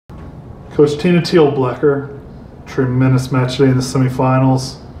Coach Tina Thiele-Blecher, tremendous match today in the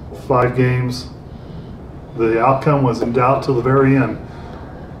semifinals, 5 games. The outcome was in doubt till the very end.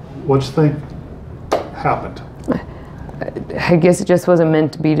 What'd you think happened? I guess it just wasn't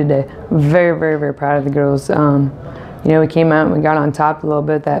meant to be today. Very, very, very proud of the girls. You know, we came out and we got on top a little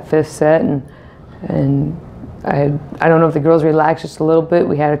bit that 5th set, and I don't know if the girls relaxed just a little bit.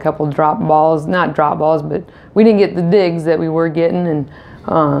 We had a couple drop balls, not drop balls, but we didn't get the digs that we were getting, and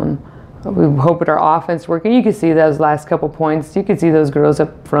we hope that our offense working. You could see those last couple points. You could see those girls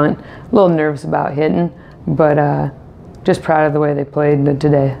up front, a little nervous about hitting, but just proud of the way they played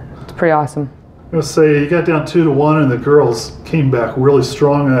today. It's pretty awesome. I'm going to say you got down 2-1, and the girls came back really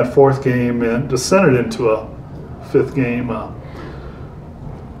strong in that 4th game and descended into a 5th game.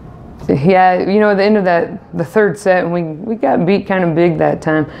 Yeah, you know, at the end of the 3rd set, and we got beat kind of big that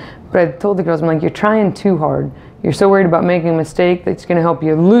time. But I told the girls, I'm like, you're trying too hard. You're so worried about making a mistake that's going to help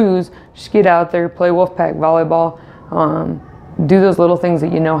you lose. Just get out there, play Wolfpack volleyball, do those little things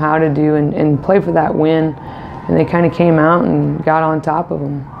that you know how to do, and play for that win. And they kind of came out and got on top of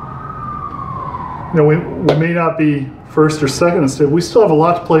them. You know, we may not be 1st or 2nd instead. We still have a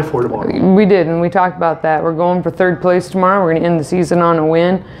lot to play for tomorrow. We did, and we talked about that. We're going for 3rd place tomorrow. We're going to end the season on a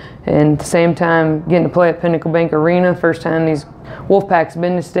win, and at the same time getting to play at Pinnacle Bank Arena. First time these Wolfpacks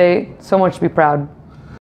been to state. So much to be proud.